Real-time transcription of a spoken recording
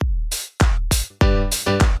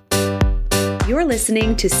You're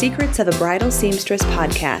listening to Secrets of a Bridal Seamstress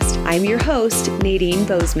podcast. I'm your host, Nadine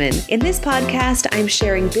Bozeman. In this podcast, I'm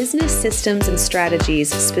sharing business systems and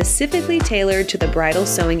strategies specifically tailored to the bridal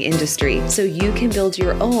sewing industry so you can build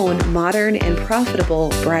your own modern and profitable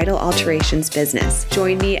bridal alterations business.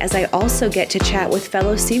 Join me as I also get to chat with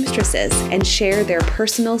fellow seamstresses and share their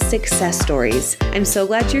personal success stories. I'm so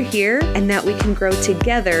glad you're here and that we can grow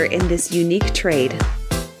together in this unique trade.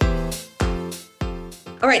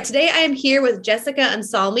 All right, today I am here with Jessica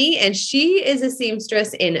Ansalmi, and she is a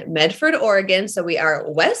seamstress in Medford, Oregon. So we are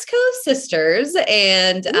West Coast sisters,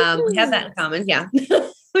 and we have that in common. Yeah,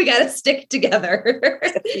 we got to stick together.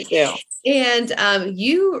 Yeah. And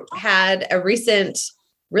you had a recent,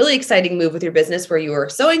 really exciting move with your business where you were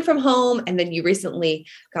sewing from home, and then you recently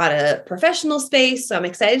got a professional space. So I'm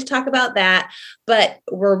excited to talk about that. But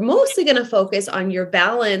we're mostly going to focus on your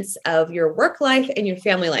balance of your work life and your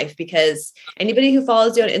family life, because anybody who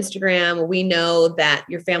follows you on Instagram, we know that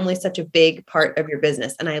your family is such a big part of your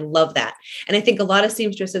business. And I love that. And I think a lot of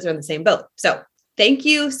seamstresses are in the same boat. So thank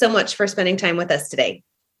you so much for spending time with us today.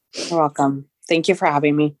 You're welcome. Thank you for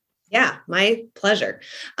having me. Yeah, my pleasure.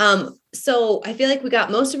 So I feel like we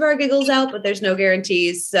got most of our giggles out, but there's no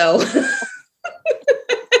guarantees. So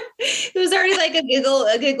it was already like a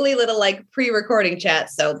giggly little like pre-recording chat.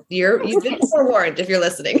 So you've been forewarned if you're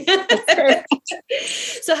listening.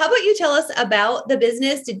 So how about you tell us about the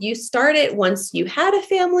business? Did you start it once you had a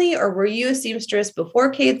family, or were you a seamstress before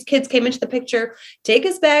kids came into the picture? Take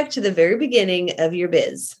us back to the very beginning of your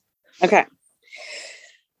biz. Okay.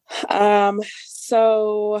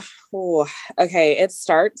 It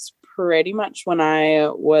starts pretty much when I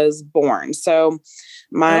was born. So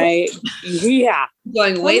going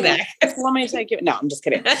way back. Let me take you. No, I'm just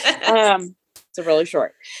kidding. It's really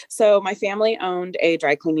short. So my family owned a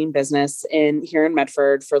dry cleaning business here in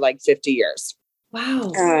Medford for like 50 years.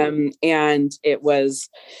 Wow. And it was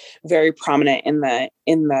very prominent in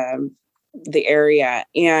the area.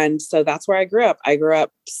 And so that's where I grew up. I grew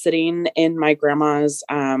up sitting in my grandma's,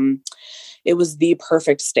 it was the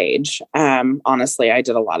perfect stage. Honestly, I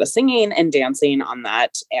did a lot of singing and dancing on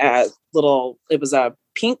that it was a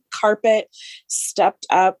pink carpet stepped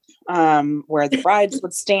up, where the brides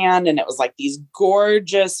would stand. And it was like these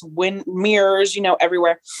gorgeous mirrors,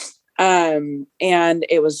 everywhere. And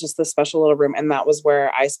it was just this special little room. And that was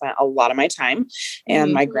where I spent a lot of my time.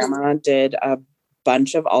 And my grandma did a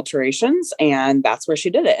bunch of alterations, and that's where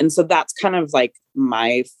she did it. And so that's kind of like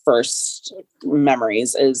my first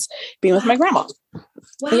memories is being with my grandma.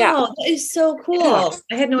 Wow. Yeah. That is so cool. Yeah.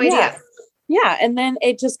 I had no idea. Yeah. And then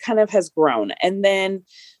it just kind of has grown. And then,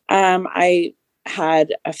 I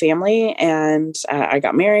had a family, and I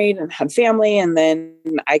got married and had family. And then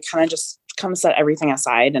I kind of set everything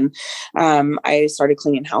aside. And, I started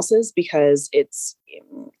cleaning houses because it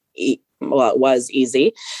was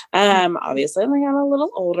easy. Obviously, when I got a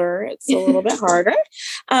little older, it's a little bit harder.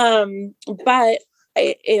 But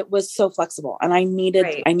it was so flexible, and I needed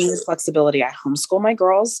flexibility. I homeschool my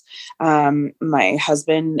girls. My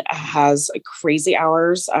husband has crazy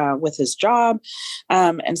hours with his job.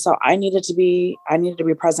 And so I needed to be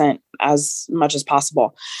present as much as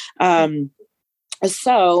possible.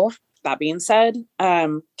 So that being said,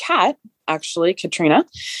 Katrina,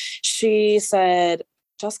 she said,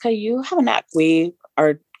 Jessica, you have a knack.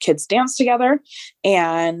 Our kids dance together.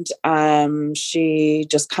 And she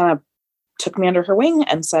just kind of took me under her wing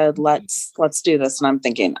and said, let's do this. And I'm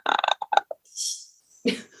thinking,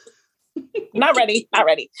 not ready.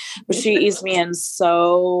 But she eased me in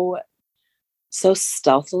so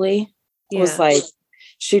stealthily. It was like,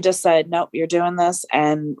 she just said, nope, you're doing this,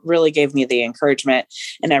 and really gave me the encouragement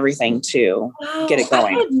and everything to get it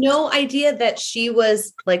going. I had no idea that she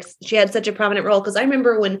had such a prominent role, because I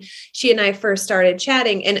remember when she and I first started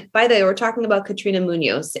chatting, and by the way, we're talking about Katrina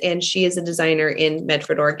Munoz, and she is a designer in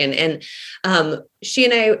Medford, Oregon. And she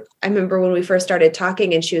and I remember when we first started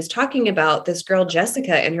talking, and she was talking about this girl,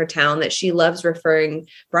 Jessica, in her town that she loves referring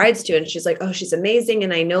brides to. And she's like, oh, she's amazing.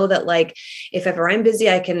 And I know that like, if ever I'm busy,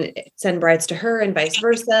 I can send brides to her and vice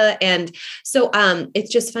versa. And so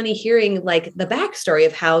it's just funny hearing like the backstory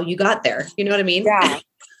of how you got there. You know what I mean? Yeah.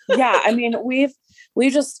 Yeah. I mean, we've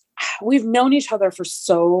known each other for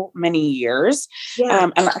so many years.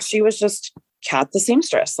 Yeah. And she was just Kat the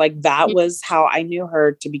seamstress. Like that was how I knew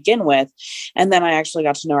her to begin with. And then I actually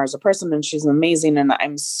got to know her as a person, and she's amazing. And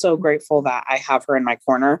I'm so grateful that I have her in my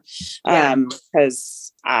corner,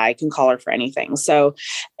 because I can call her for anything. So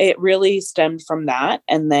it really stemmed from that.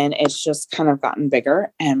 And then it's just kind of gotten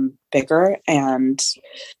bigger and bigger. And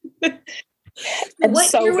And What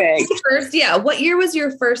so year was big. your first, yeah. What year was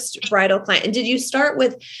your first bridal client? And did you start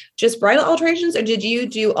with just bridal alterations or did you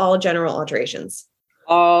do all general alterations?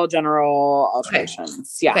 All general Okay.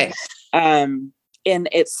 alterations. Yeah. Okay. And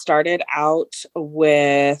it started out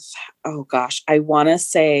with, oh gosh, I want to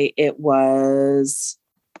say it was,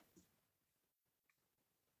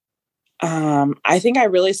 I think I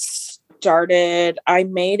really started, I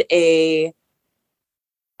made a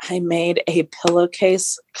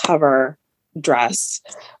pillowcase cover dress.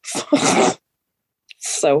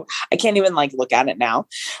 So I can't even like look at it now.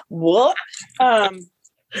 Whoop.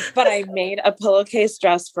 But I made a pillowcase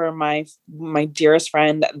dress for my dearest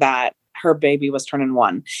friend that her baby was turning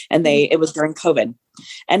 1, and it was during COVID.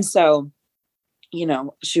 And so,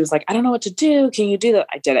 she was like, I don't know what to do. Can you do that?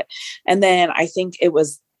 I did it. And then I think it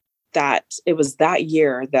was that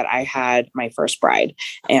year that I had my first bride,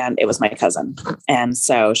 and it was my cousin. And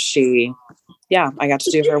so I got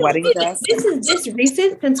to do her wedding dress. This is this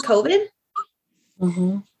recent since COVID?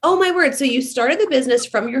 Mm-hmm. Oh my word. So you started the business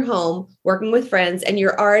from your home, working with friends, and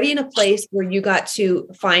you're already in a place where you got to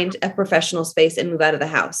find a professional space and move out of the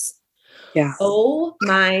house. Yeah. Oh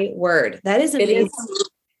my word. That is amazing.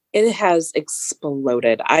 It has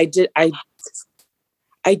exploded. I did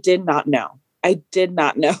not know. I did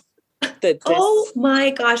not know that. Oh my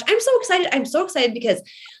gosh. I'm so excited. I'm so excited because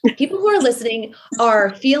people who are listening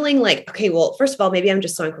are feeling like, okay, well, first of all, maybe I'm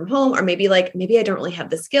just sewing from home, or maybe I don't really have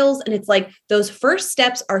the skills. And it's like those first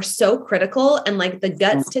steps are so critical, and like the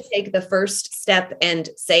guts to take the first step and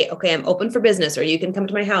say, okay, I'm open for business, or you can come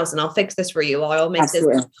to my house and I'll fix this for you. Or I'll make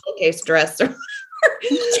this case dress.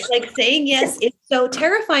 Like saying yes, it's so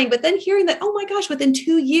terrifying. But then hearing that, oh my gosh, within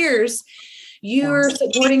 2 years, you're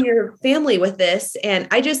supporting your family with this. And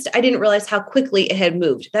I didn't realize how quickly it had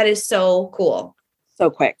moved. That is so cool.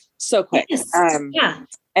 So quick. Yes. Yeah.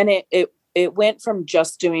 And it went from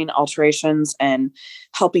just doing alterations and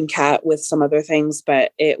helping Kat with some other things,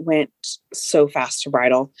 but it went so fast to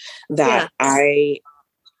bridal that I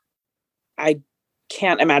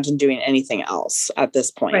can't imagine doing anything else at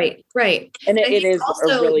this point. Right. And it is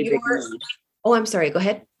also a really big need. Oh, I'm sorry. Go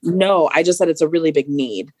ahead. No, I just said it's a really big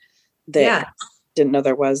need that didn't know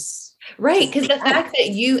there was. Right. Because the fact that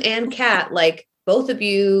you and Kat, like both of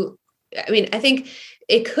you, I mean, I think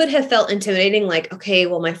it could have felt intimidating. Like, okay,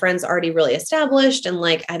 well, my friend's already really established, and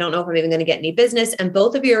like, I don't know if I'm even going to get any business. And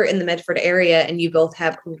both of you are in the Medford area, and you both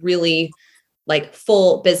have really like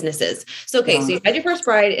full businesses. So, okay. So you had your first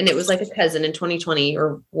bride, and it was like a cousin in 2020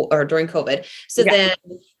 or during COVID. So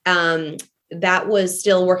then, that was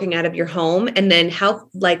still working out of your home. And then how,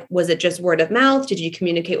 like, was it just word of mouth? Did you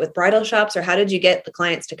communicate with bridal shops, or how did you get the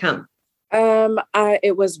clients to come?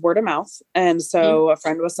 It was word of mouth. And so a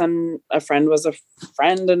friend was a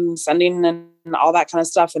friend and sending and all that kind of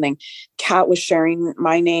stuff. And then Kat was sharing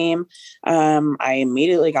my name. I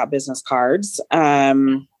immediately got business cards,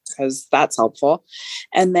 because that's helpful.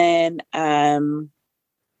 And then,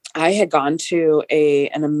 I had gone to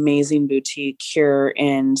an amazing boutique here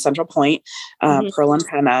in Central Point, Pearl and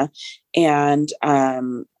Penna. And,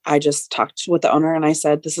 I just talked with the owner and I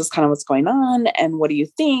said, this is kind of what's going on. And what do you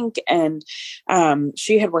think? And,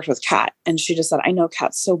 she had worked with Kat, and she just said, I know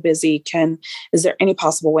Kat's so busy. Is there any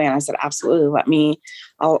possible way? And I said, absolutely.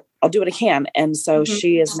 I'll do what I can. And so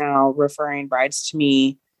she is now referring brides to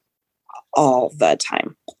me all the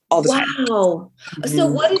time. Wow. So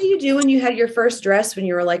what did you do when you had your first dress, when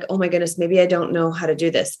you were like, oh my goodness, maybe I don't know how to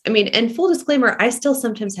do this? I mean, and full disclaimer, I still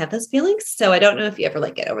sometimes have those feelings. So I don't know if you ever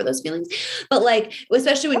like get over those feelings, but like,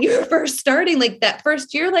 especially when you were first starting, like that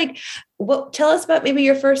first year, like tell us about maybe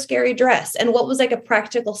your first scary dress and what was like a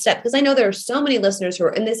practical step. Because I know there are so many listeners who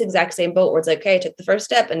are in this exact same boat where it's like, okay, I took the first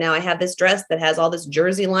step and now I have this dress that has all this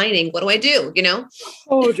jersey lining. What do I do?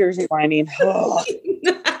 Oh, jersey lining. Oh.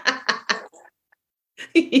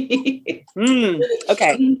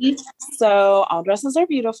 Okay. So all dresses are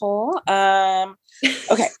beautiful.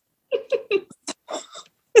 Okay.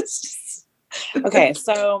 Okay.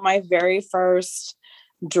 So my very first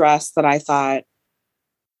dress that I thought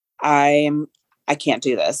I can't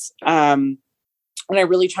do this. And I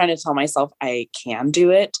really trying to tell myself I can do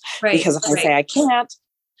it, because if I say I can't,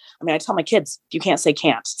 I tell my kids, you can't say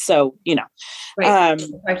can't. So, right.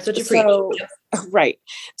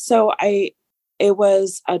 So it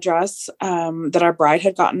was a dress that our bride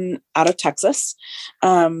had gotten out of Texas.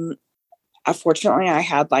 Unfortunately, I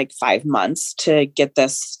had like 5 months to get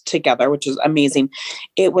this together, which is amazing.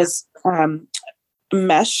 It was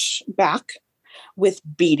mesh back with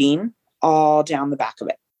beading all down the back of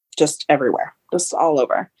it, just everywhere, just all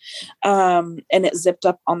over. And it zipped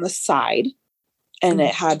up on the side, and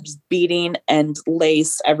it had beading and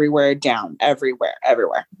lace everywhere, down everywhere.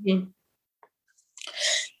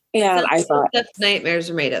 And Sounds I like thought, stuff nightmares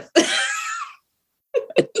are made of.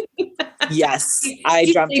 yes, I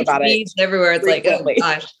You dreamt see about it beads everywhere. It's like, oh frequently.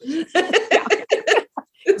 gosh. Yeah.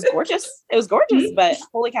 It was gorgeous. It was gorgeous, but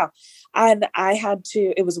holy cow. And I had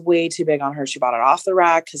to, it was way too big on her. She bought it off the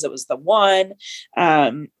rack because it was the one.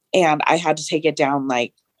 And I had to take it down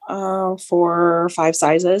like 4 or 5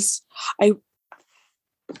 sizes.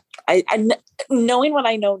 Knowing what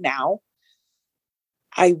I know now,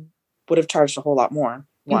 I would have charged a whole lot more.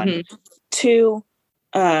 One, Mhm. 2,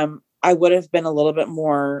 I would have been a little bit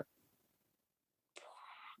more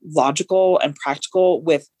logical and practical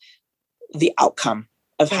with the outcome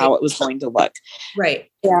of how it was going to look.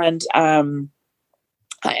 Right. And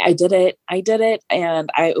I did it.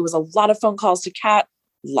 And it was a lot of phone calls to Kat,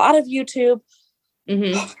 a lot of YouTube.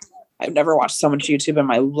 Mhm. I've never watched so much YouTube in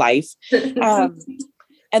my life.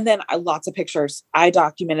 And then lots of pictures. I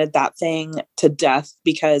documented that thing to death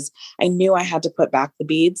because I knew I had to put back the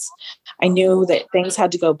beads. I knew that things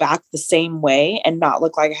had to go back the same way and not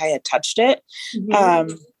look like I had touched it.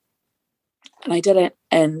 Mhm. And I did it,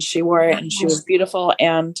 and she wore it, and she was beautiful.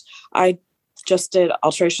 And I just did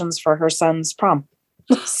alterations for her son's prom.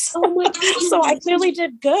 Oh my goodness. So I clearly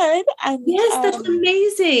did good. And Yes, that's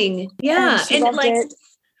amazing. Yeah. and she And loved it.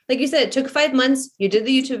 like you said, it took 5 months. You did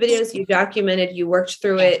the YouTube videos, you documented, you worked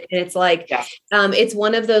through it. And it's like, Yeah. it's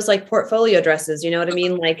one of those like portfolio dresses, you know what I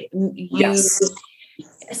mean? Like Yes.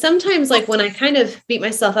 sometimes like when I kind of beat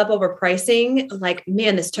myself up over pricing, I'm like,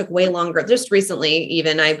 man, this took way longer. Just recently,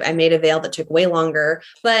 even I made a veil that took way longer,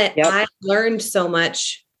 but Yep. I learned so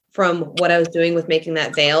much from what I was doing with making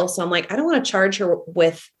that veil. So I'm like, I don't want to charge her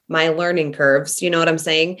with my learning curves. You know what I'm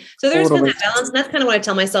saying? So there's been that balance. And that's kind of what I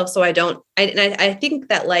tell myself. So I think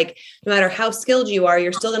that like, no matter how skilled you are,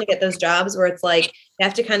 you're still going to get those jobs where it's like, you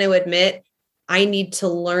have to kind of admit, I need to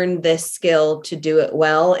learn this skill to do it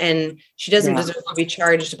well. And she doesn't deserve to be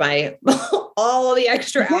charged by all the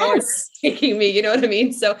extra hours taking me, you know what I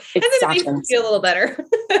mean? So, and then it makes me feel a little better.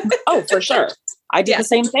 Oh, for sure. I did the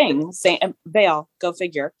same thing. Same veil, go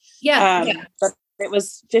figure. Yeah. But it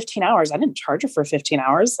was 15 hours. I didn't charge her for 15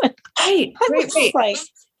 hours. Right. Like,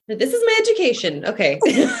 this is my education. Okay.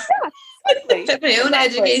 My own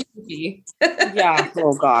education fee. Yeah.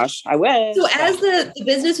 Oh gosh, I wish. So as the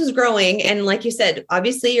business was growing, and like you said,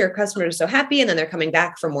 obviously your customers are so happy, and then they're coming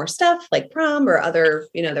back for more stuff like prom or other,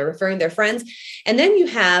 they're referring their friends. And then you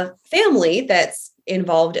have family that's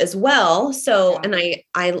involved as well. So, and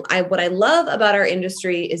I what I love about our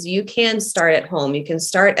industry is you can start at home. You can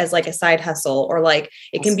start as like a side hustle, or like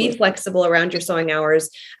it can be flexible around your sewing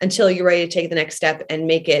hours until you're ready to take the next step and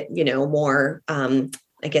make it, more,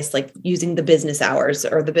 I guess, like using the business hours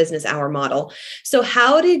or the business hour model. So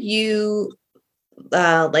how did you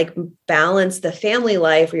like balance the family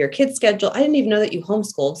life or your kids' schedule? I didn't even know that you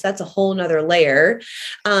homeschooled. So that's a whole nother layer.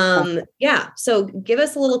 Yeah. So give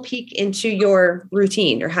us a little peek into your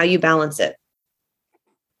routine or how you balance it.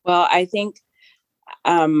 Well, I think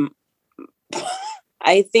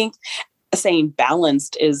saying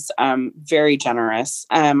balanced is very generous.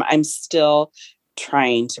 I'm still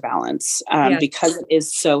trying to balance because it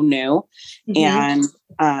is so new. And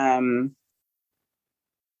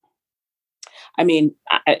I mean,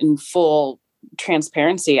 in full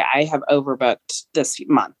transparency, I have overbooked this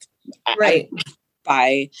month, right?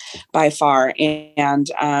 By far,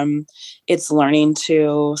 and it's learning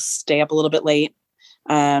to stay up a little bit late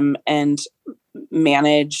and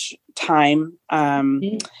manage time.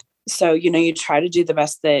 So you try to do the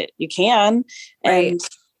best that you can, and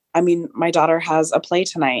I mean, my daughter has a play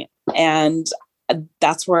tonight, and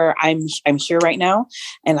that's where I'm here right now.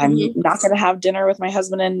 And I'm not going to have dinner with my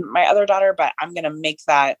husband and my other daughter, but I'm going to make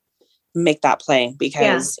that play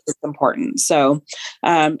because it's important. So,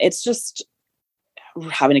 it's just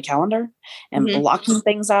having a calendar and blocking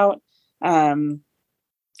things out. And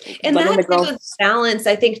that type of balance,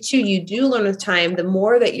 I think too, you do learn with time. The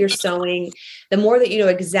more that you're sewing, the more that you know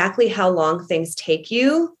exactly how long things take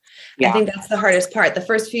you. Yeah. I think that's the hardest part. The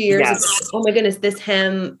first few years, it's, oh my goodness, this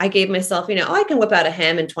hem, I gave myself, I can whip out a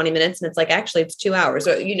hem in 20 minutes. And it's like, actually it's 2 hours,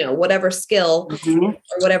 or, whatever skill or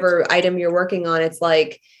whatever item you're working on. It's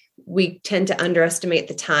like, we tend to underestimate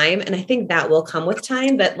the time. And I think that will come with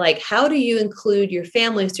time. But like, how do you include your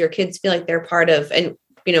family so your kids feel like they're part of, and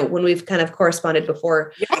when we've kind of corresponded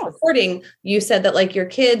before recording, you said that like your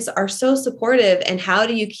kids are so supportive, and how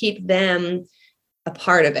do you keep them a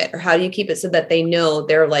part of it, or how do you keep it so that they know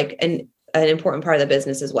they're like an important part of the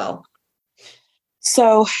business as well?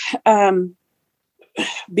 So,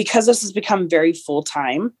 because this has become very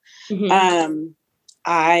full-time,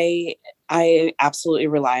 I absolutely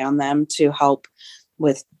rely on them to help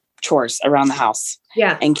with chores around the house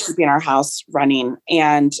and keeping our house running.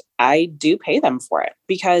 And I do pay them for it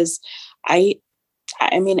because I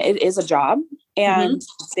mean, it is a job and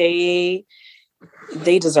they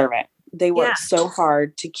deserve it. They work so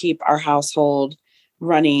hard to keep our household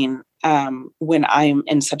running when I'm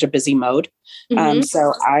in such a busy mode.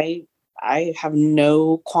 So I have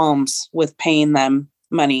no qualms with paying them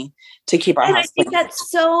money to keep our house. I think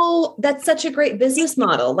that's such a great business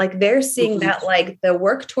model. Like they're seeing that like the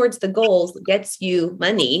work towards the goals gets you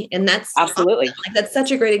money. And that's absolutely awesome. Like, that's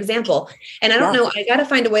such a great example. And I don't know, I got to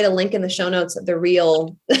find a way to link in the show notes the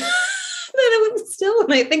reel that I would still,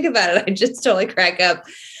 when I think about it, I just totally crack up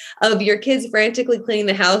of your kids frantically cleaning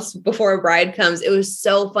the house before a bride comes. It was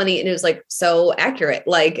so funny. And it was like, so accurate.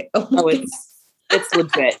 Like, it's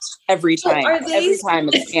legit every time. Every time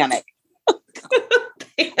it's panic.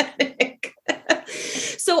 Panic.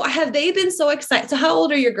 So have they been so excited? So how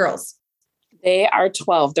old are your girls? They are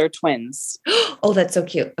 12. They're twins. Oh, that's so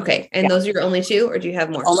cute. Okay. And those are your only two, or do you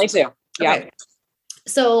have more? Only two. Yeah. Okay.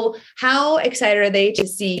 So how excited are they to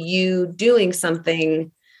see you doing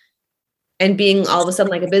something and being all of a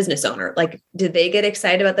sudden like a business owner? Like, did they get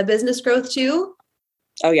excited about the business growth too?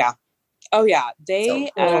 Oh yeah.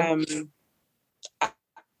 They, so cool.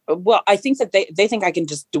 Well, I think that they think I can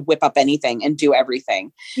just whip up anything and do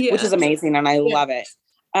everything, which is amazing. And I love it.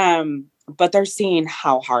 But they're seeing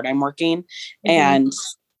how hard I'm working and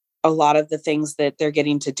a lot of the things that they're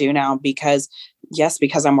getting to do now because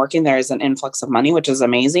I'm working, there is an influx of money, which is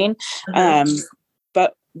amazing.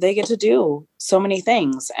 But they get to do so many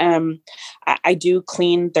things. I do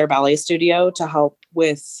clean their ballet studio to help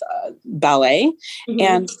with ballet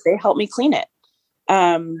and they help me clean it.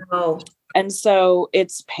 And so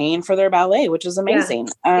it's paying for their ballet, which is amazing.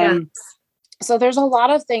 So there's a lot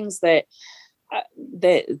of things that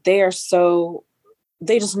they are so,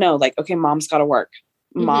 they just know like, okay, mom's got to work.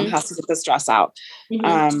 Mom has to get this dress out.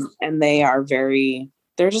 And they are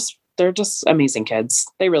they're just amazing kids.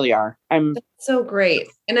 They really are. That's so great.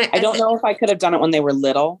 And I don't know if I could have done it when they were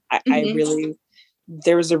little. I really,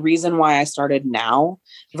 there was a reason why I started now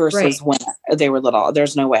versus when they were little.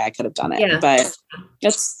 There's no way I could have done it, but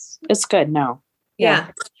it's good now.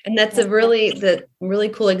 Yeah. And that's the really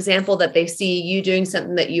cool example that they see you doing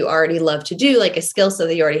something that you already love to do, like a skill set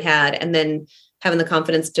that you already had, and then having the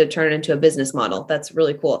confidence to turn it into a business model. That's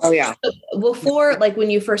really cool. Oh yeah. So before, like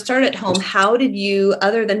when you first started at home, how did you,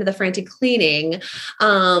 other than the frantic cleaning,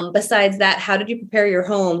 besides that, how did you prepare your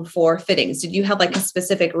home for fittings? Did you have like a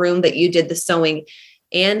specific room that you did the sewing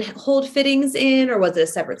and hold fittings in, or was it a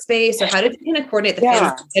separate space, or how did you kind of coordinate the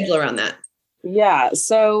family schedule around that? Yeah.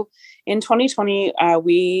 So in 2020,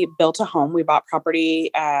 we built a home. We bought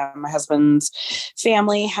property. My husband's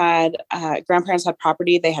family had, grandparents had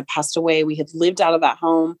property. They had passed away. We had lived out of that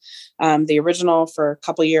home, the original, for a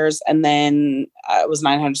couple of years. And then it was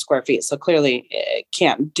 900 square feet. So clearly it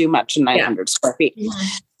can't do much in 900 square feet.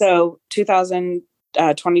 So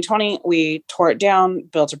 2020, we tore it down,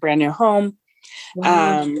 built a brand new home.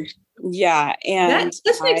 Wow. And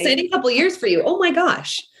that's an exciting couple of years for you. Oh my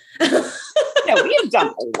gosh. We have done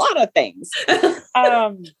a lot of things.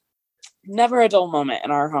 Never a dull moment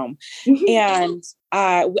in our home. And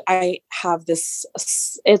I have this,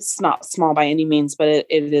 it's not small by any means, but it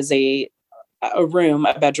is a room,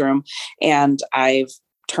 a bedroom, and I've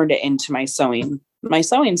turned it into my sewing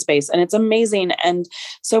space, and it's amazing. And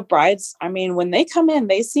so brides, I mean, when they come in,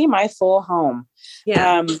 they see my full home.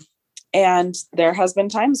 And there has been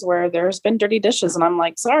times where there's been dirty dishes and I'm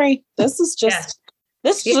like, sorry, this is just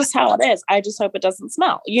how it is. I just hope it doesn't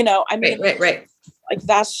smell, I mean, right. Like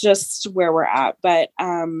that's just where we're at. But,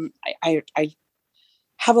 I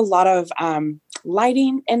have a lot of,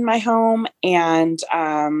 lighting in my home, and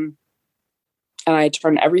I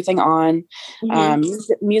turn everything on.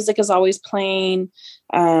 Music is always playing.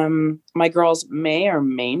 My girls may or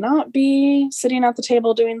may not be sitting at the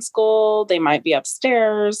table doing school. They might be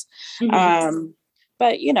upstairs. But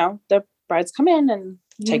the brides come in and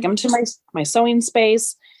take them to my sewing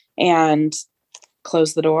space and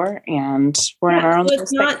close the door, and we're in our own. So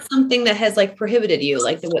it's not something that has like prohibited you,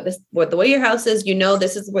 like the way your house is.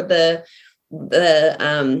 This is what the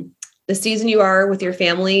season you are with your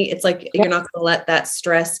family. It's like you're not going to let that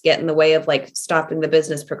stress get in the way of like stopping the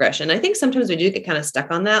business progression. I think sometimes we do get kind of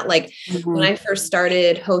stuck on that. Like when I first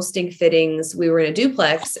started hosting fittings, we were in a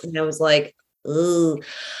duplex, and I was like, ooh,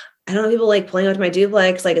 I don't know, people like pulling out to my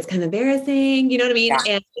duplex, like it's kind of embarrassing, you know what I mean?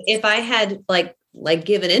 And if I had like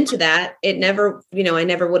given into that, it never, I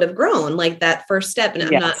never would have grown like that first step. And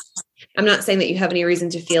I'm not, I'm not saying that you have any reason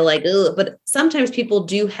to feel like, ugh, but sometimes people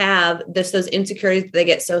do have those insecurities that they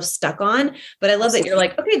get so stuck on. But I love that you're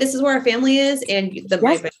like, okay, this is where our family is, and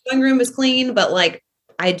my living room is clean, but like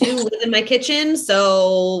I do live in my kitchen,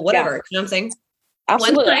 so whatever. You know what I'm saying?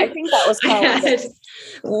 Absolutely. I think that was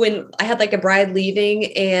when I had like a bride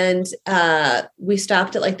leaving, and we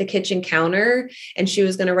stopped at like the kitchen counter, and she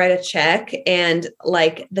was going to write a check, and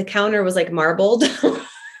like the counter was like marbled.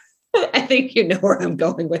 I think you know where I'm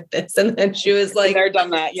going with this. And then she was like, "They're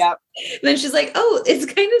done that." Yep. And then she's like, "Oh, it's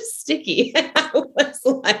kind of sticky." I was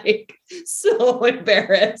like so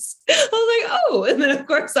embarrassed. I was like, "Oh," and then of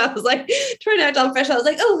course I was like trying to act all fresh. I was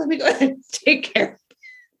like, "Oh, let me go ahead and take care."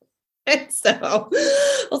 And so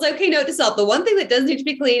I was like, okay, note to self. The one thing that does need to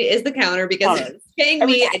be clean is the counter, because it's paying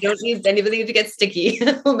me. I don't need anything to get sticky.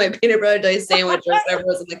 My peanut butter dice sandwich or whatever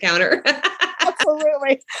was on the counter.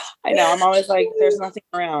 Absolutely. I know. I'm always like, there's nothing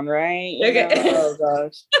around, right? Oh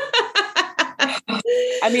gosh.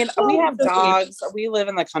 I mean, we have dogs. We live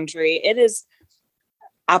in the country. It is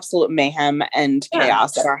absolute mayhem and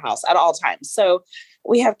chaos at our house at all times. So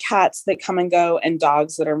we have cats that come and go, and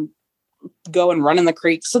dogs that are go and run in the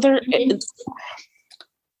creek. So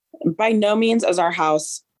by no means is our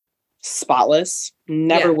house spotless.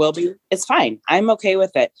 Never will be. It's fine. I'm okay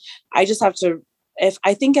with it. I just have to, if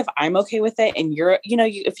I'm okay with it, and you're,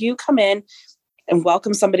 if you come in and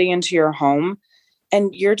welcome somebody into your home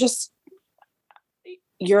and you're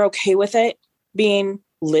okay with it being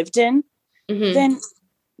lived in, then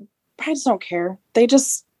brides don't care. They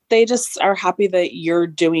just are happy that you're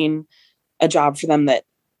doing a job for them that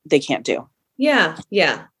they can't do. Yeah.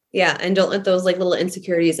 And don't let those like little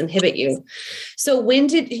insecurities inhibit you. So when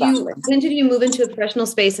did you move into a professional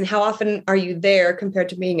space, and how often are you there compared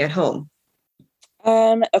to being at home?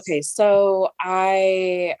 Okay. So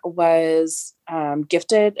I was,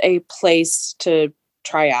 gifted a place to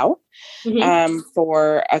try out,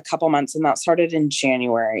 for a couple months, and that started in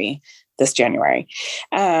this January.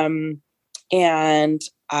 And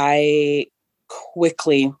I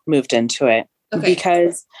quickly moved into it. Okay.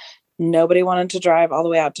 Because nobody wanted to drive all the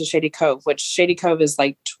way out to Shady Cove, which Shady Cove is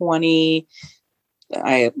like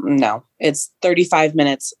it's 35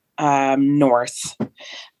 minutes north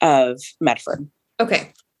of Medford.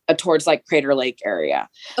 Okay. Towards like Crater Lake area.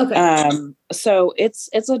 Okay. So it's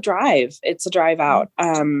a drive. It's a drive out.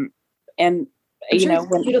 And it's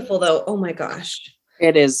beautiful though. Oh my gosh.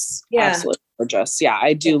 It is absolutely gorgeous. Yeah,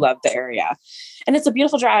 I do love the area. And it's a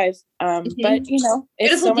beautiful drive. But it's beautiful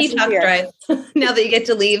so much detox drive now that you get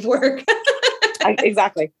to leave work.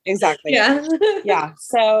 Exactly. Yeah. Yeah.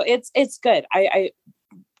 So it's good.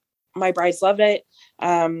 My brides loved it.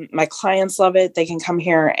 My clients love it. They can come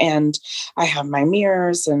here, and I have my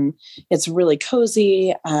mirrors, and it's really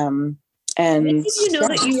cozy. And did you know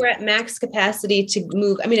that you were at max capacity to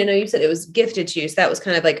move? I mean, I know you said it was gifted to you, so that was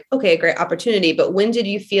kind of like, okay, a great opportunity. But when did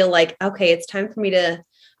you feel like, okay, it's time for me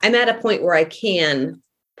I'm at a point where I can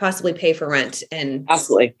possibly pay for rent and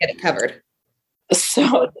absolutely get it covered?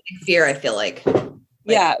 So fear, I feel like.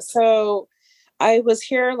 Yeah. So I was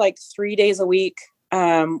here like 3 days a week.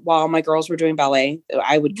 While my girls were doing ballet,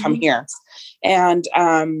 I would come here, and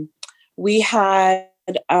we had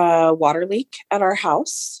a water leak at our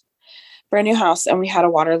house, brand new house, and we had a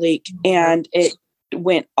water leak, and it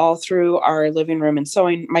went all through our living room and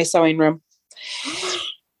my sewing room,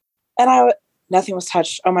 and nothing was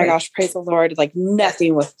touched. Oh my gosh, praise the Lord! Like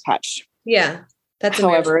nothing was touched. Yeah, that's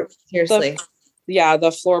however, seriously.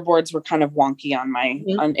 The floorboards were kind of wonky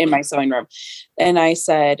in my sewing room, and I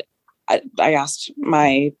said. I asked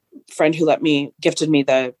my friend who gifted me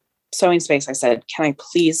the sewing space. I said, "Can I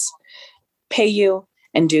please pay you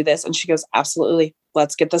and do this?" And she goes, "Absolutely.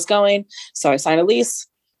 Let's get this going." So I signed a lease,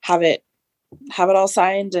 have it all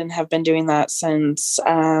signed, and have been doing that since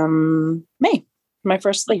May, my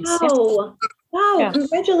first lease. Wow. Yeah. Wow. Yeah.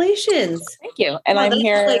 Congratulations. Thank you. And I'm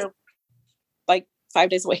here like 5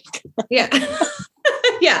 days a week. Yeah.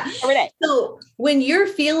 Yeah. Every day. So when you're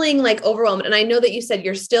feeling like overwhelmed, and I know that you said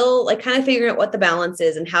you're still like kind of figuring out what the balance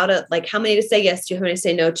is and how many to say yes to, how many to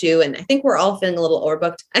say no to. And I think we're all feeling a little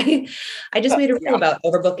overbooked. I just made a rule about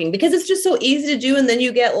overbooking, because it's just so easy to do. And then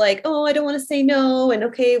you get like, oh, I don't want to say no. And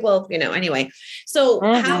okay, well, anyway. So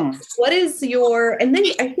what is and then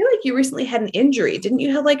I feel like you recently had an injury. Didn't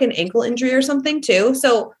you have like an ankle injury or something too?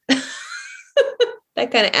 So that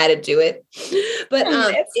kind of added to it, but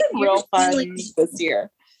it's been real fun this year.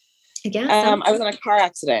 Yeah, I was in a car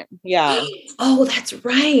accident. Yeah. Oh, that's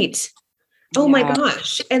right. Oh my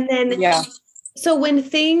gosh. And then so when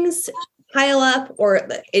things pile up, or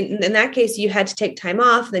in that case, you had to take time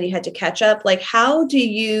off, then you had to catch up. Like, what do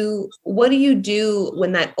you do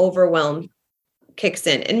when that overwhelm kicks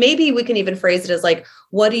in. And maybe we can even phrase it as like,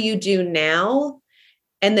 what do you do now?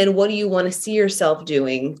 And then what do you want to see yourself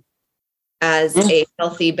doing as a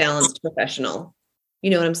healthy, balanced professional?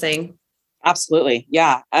 You know what I'm saying? Absolutely.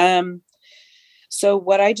 Yeah. So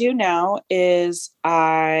what I do now is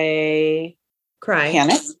I Cry.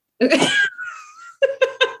 panic.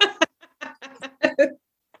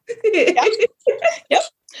 Yep.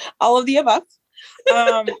 All of the above.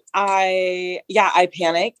 I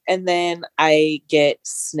panic, and then I get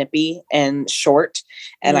snippy and short,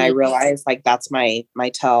 and I realize like that's my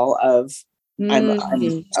tell of I'm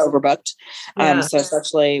overbooked. Yeah. So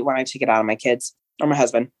especially when I take it out on my kids or my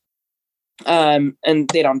husband, and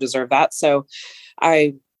they don't deserve that. So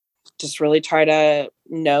I just really try to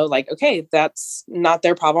know like, okay, that's not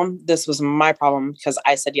their problem. This was my problem because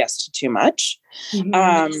I said yes to too much.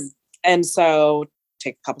 And so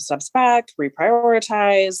take a couple steps back,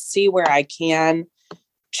 reprioritize, see where I can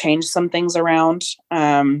change some things around.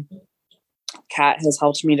 Kat has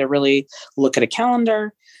helped me to really look at a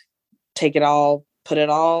calendar, take it all, put it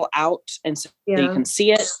all out, and so you can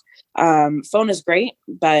see it. Phone is great,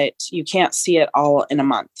 but you can't see it all in a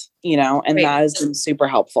month, you know, and that has been super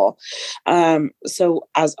helpful. So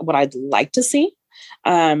as what I'd like to see,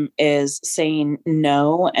 is saying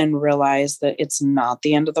no and realize that it's not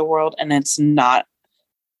the end of the world, and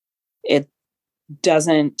it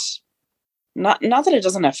doesn't, not that it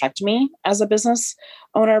doesn't affect me as a business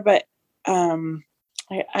owner, but,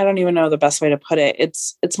 I don't even know the best way to put it.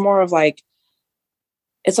 It's more of like,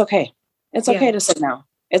 it's okay. It's okay to say no.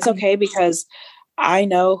 It's okay because I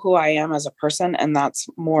know who I am as a person, and that's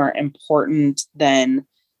more important than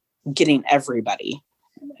getting everybody.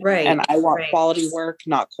 Right. And I want quality work,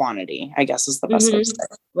 not quantity, I guess is the best way to say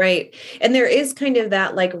it. Right. And there is kind of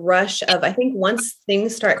that like rush of, I think once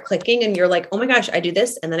things start clicking and you're like, oh my gosh, I do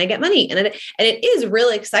this and then I get money. And it is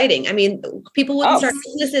really exciting. I mean, people wouldn't start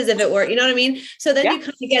businesses if it were, you know what I mean? So then you kind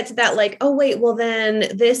of get to that like, oh wait, well then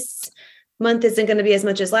this month isn't going to be as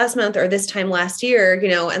much as last month or this time last year, you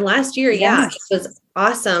know, and last year, it was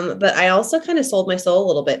awesome. But I also kind of sold my soul a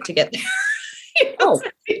little bit to get there. So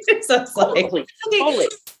it's like, totally.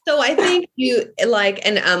 So I think you like,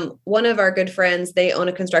 and one of our good friends, they own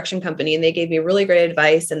a construction company, and they gave me really great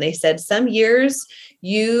advice. And they said, some years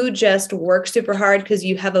you just work super hard because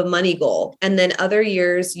you have a money goal. And then other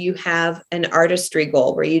years you have an artistry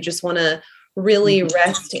goal where you just want to really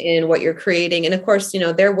rest in what you're creating. And of course, you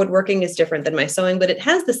know, their woodworking is different than my sewing, but it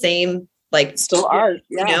has the same like still art,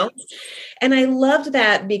 you know? And I loved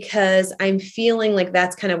that because I'm feeling like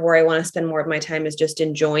that's kind of where I want to spend more of my time, is just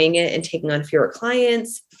enjoying it and taking on fewer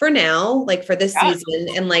clients for now, like for this season,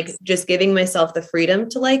 and like just giving myself the freedom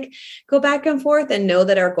to like go back and forth and know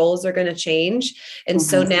that our goals are going to change. And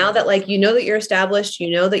so now that like, you know, that you're established, you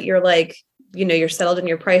know, that you're like, you know, you're settled in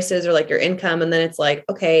your prices or like your income. And then it's like,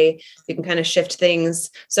 okay, you can kind of shift things.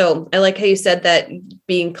 So I like how you said that,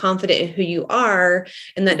 being confident in who you are,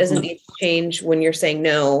 and that doesn't need to change when you're saying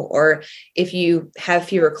no, or if you have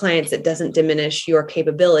fewer clients, it doesn't diminish your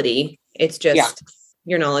capability. It's just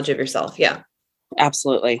your knowledge of yourself. Yeah,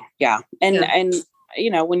 absolutely. Yeah. And,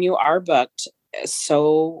 you know, when you are booked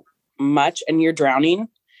so much and you're drowning,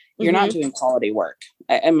 you're not doing quality work.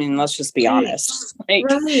 I mean, let's just be honest. Like,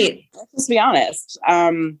 let's just be honest.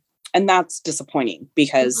 And that's disappointing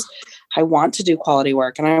because I want to do quality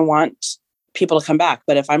work and I want people to come back.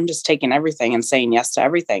 But if I'm just taking everything and saying yes to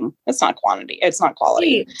everything, it's not quantity. It's not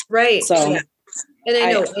quality. Right. So, and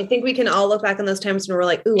I think we can all look back on those times when we're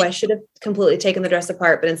like, ooh, I should have completely taken the dress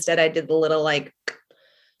apart. But instead I did the little like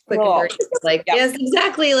quick and dirty. Like, yes,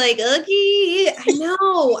 exactly. Like, okay, I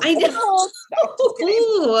know.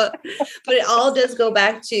 But it all does go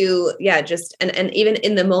back to, just, and even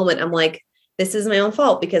in the moment, I'm like, this is my own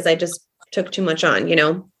fault because I just took too much on, you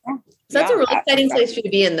know? So that's a really exciting place for you to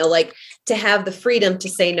be in, though, like to have the freedom to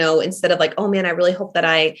say no instead of like, oh man, I really hope that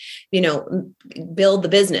I, you know, build the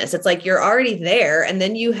business. It's like, you're already there. And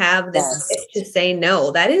then you have this to say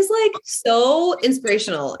no. That is like so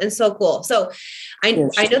inspirational and so cool. So I know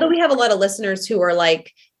that we have a lot of listeners who are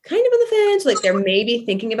like kind of on the fence, like they're maybe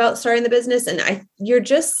thinking about starting the business. And you're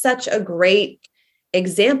just such a great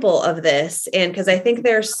example of this. And because I think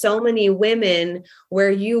there's so many women where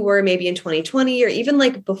you were maybe in 2020 or even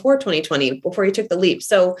like before 2020, before you took the leap.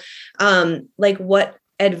 So like what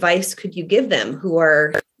advice could you give them who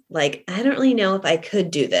are like, I don't really know if I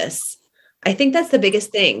could do this? I think that's the biggest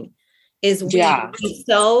thing is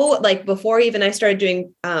so like before even I started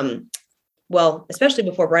doing, well, especially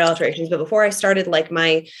before bridal alterations, but before I started like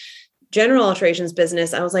my general alterations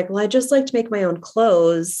business, I was like, well, I just like to make my own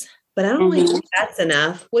clothes. But I don't really think that's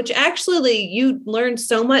enough, which actually you learn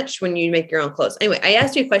so much when you make your own clothes. Anyway, I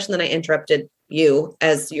asked you a question, then I interrupted you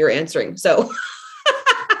as you're answering. So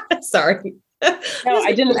sorry. No,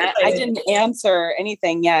 I didn't answer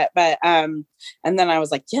anything yet, but, and then I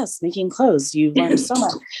was like, yes, making clothes. You learned so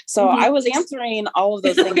much. So I was answering all of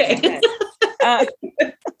those things. Okay.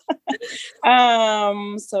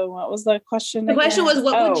 So what was the question? The question was,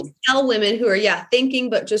 what would you tell women who are,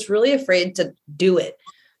 thinking, but just really afraid to do it?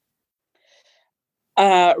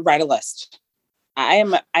 Write a list. I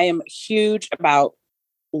am huge about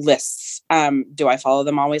lists. Do I follow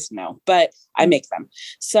them always? No, but I make them.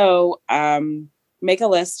 So, make a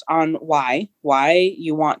list on why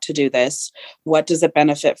you want to do this. What does it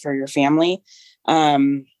benefit for your family?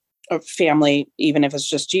 Or family, even if it's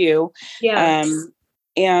just you. Yeah.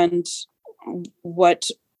 And what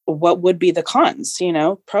would be the cons,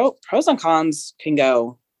 pros and cons can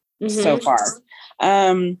go so far.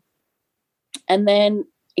 And then,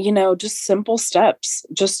 just simple steps,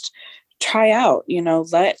 just try out,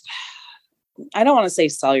 I don't want to say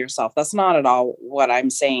sell yourself. That's not at all what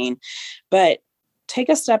I'm saying, but take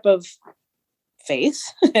a step of faith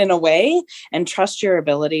in a way and trust your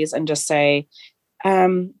abilities and just say,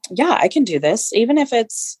 I can do this. Even if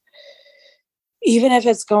it's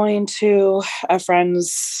going to a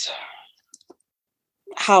friend's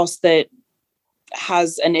house that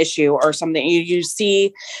has an issue or something, you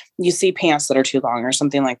see pants that are too long or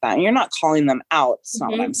something like that. And you're not calling them out. It's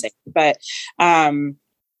not what I'm saying, but,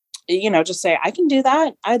 just say, I can do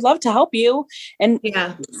that. I'd love to help you. And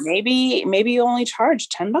maybe you only charge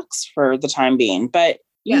 $10 for the time being, but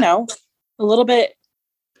a little bit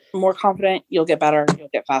more confident, you'll get better, you'll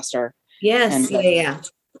get faster. Yes.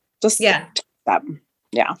 That.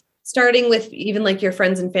 Yeah. Starting with even like your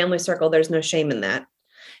friends and family circle, there's no shame in that.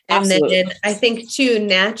 And Absolutely. then I think too,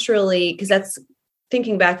 naturally, because that's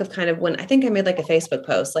thinking back of kind of when I think I made like a Facebook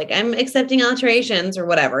post, like I'm accepting alterations or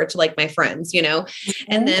whatever to like my friends,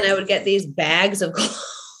 and then I would get these bags of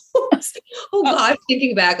clothes. Oh God,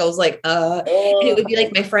 thinking back, I was like, and it would be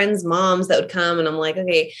like my friends' moms that would come and I'm like,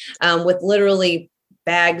 okay, with literally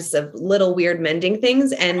bags of little weird mending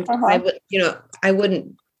things. And I would, I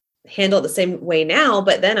wouldn't handle it the same way now,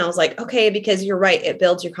 but then I was like, okay, because you're right. It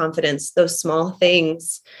builds your confidence, those small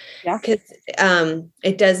things. Yeah. Cause,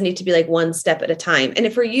 it does need to be like one step at a time.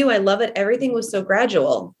 And for you, I love it. Everything was so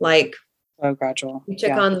gradual. Like so gradual. You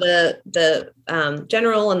took on the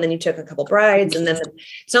general, and then you took a couple brides, and then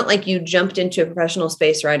it's not like you jumped into a professional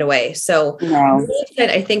space right away. So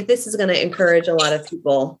I think this is going to encourage a lot of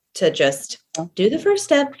people to just do the first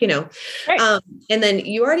step, Right. And then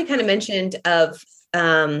you already kind of mentioned of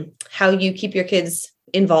how you keep your kids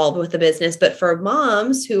involved with the business, but for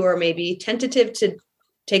moms who are maybe tentative to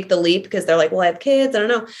take the leap because they're like, well, I have kids, I don't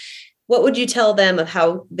know. What would you tell them of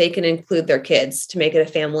how they can include their kids to make it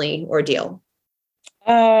a family ordeal?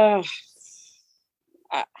 Well,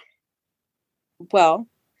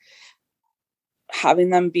 having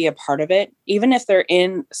them be a part of it, even if they're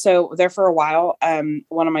there for a while.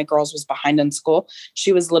 One of my girls was behind in school.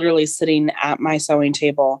 She was literally sitting at my sewing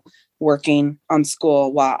table working on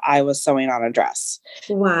school while I was sewing on a dress.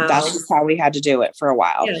 Wow. That's just how we had to do it for a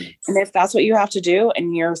while. Yeah. And if that's what you have to do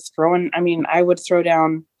and you're I would throw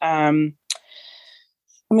down, they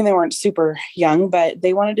weren't super young, but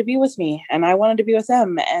they wanted to be with me and I wanted to be with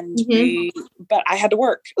them. And but I had to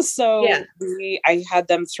work. So I had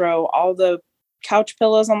them throw all the couch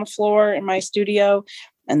pillows on the floor in my studio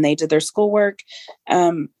and they did their schoolwork.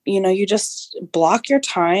 You just block your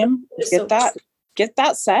time, get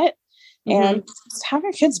that set and just have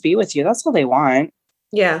your kids be with you. That's all they want.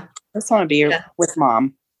 Yeah. I just want to be with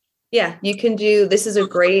mom. Yeah. You can this is a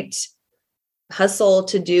great hustle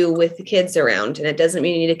to do with the kids around. And it doesn't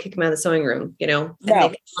mean you need to kick them out of the sewing room, And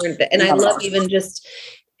I love even just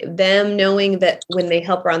them knowing that when they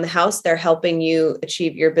help around the house, they're helping you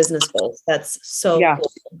achieve your business goals. That's so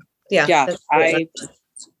cool. Yeah. I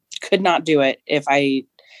could not do it if I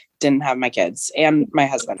didn't have my kids and my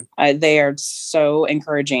husband. They are so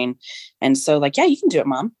encouraging. And so like, yeah, you can do it,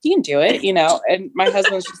 mom. You can do it, and my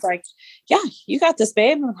husband's just like, yeah, you got this,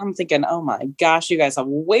 babe. And I'm thinking, oh my gosh, you guys have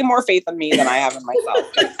way more faith in me than I have in myself.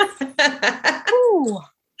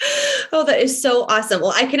 Oh, that is so awesome.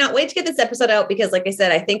 Well, I cannot wait to get this episode out because like I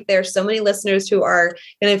said, I think there's so many listeners who are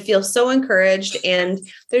going to feel so encouraged and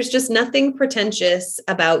there's just nothing pretentious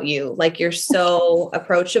about you. Like you're so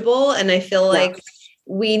approachable. And I feel like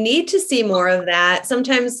we need to see more of that.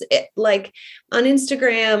 Sometimes like on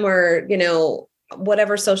Instagram or,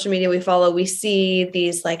 whatever social media we follow, we see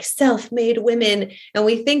these like self-made women and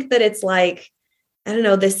we think that it's like, I don't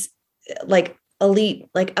know, this like elite,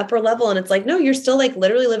 like upper level. And it's like, no, you're still like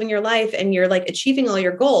literally living your life and you're like achieving all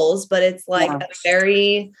your goals, but it's like a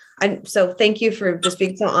very, so thank you for just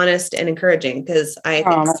being so honest and encouraging, because I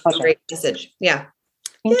think it's a great message. Yeah.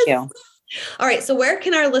 Thank you. All right. So where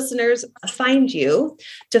can our listeners find you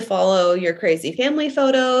to follow your crazy family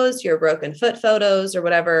photos, your broken foot photos, or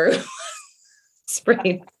whatever?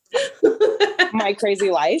 Sprain. My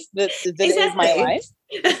crazy life. That exactly. Is my life.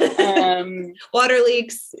 Water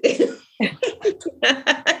leaks.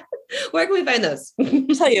 Where can we find those?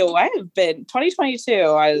 I'll tell you, I have been 2022.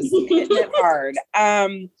 I was hitting it hard.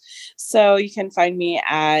 So you can find me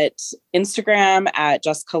at Instagram at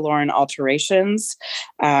Jessica Lauren Alterations.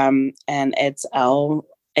 And it's LAURYN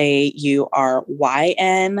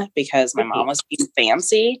because my mom was being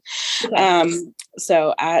fancy. Okay.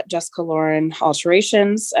 So at Jessica Lauren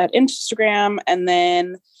Alterations at Instagram, and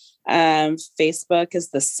then Facebook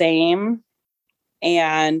is the same.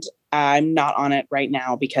 And I'm not on it right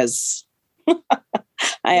now because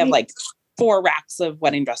I have like 4 racks of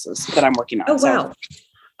wedding dresses that I'm working on. Oh, wow.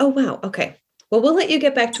 Oh, wow. Okay. Well, we'll let you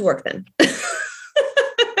get back to work then.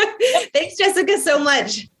 Thanks, Jessica, so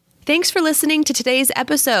much. Thanks for listening to today's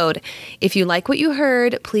episode. If you like what you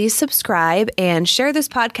heard, please subscribe and share this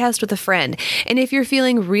podcast with a friend. And if you're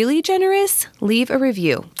feeling really generous, leave a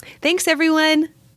review. Thanks, everyone.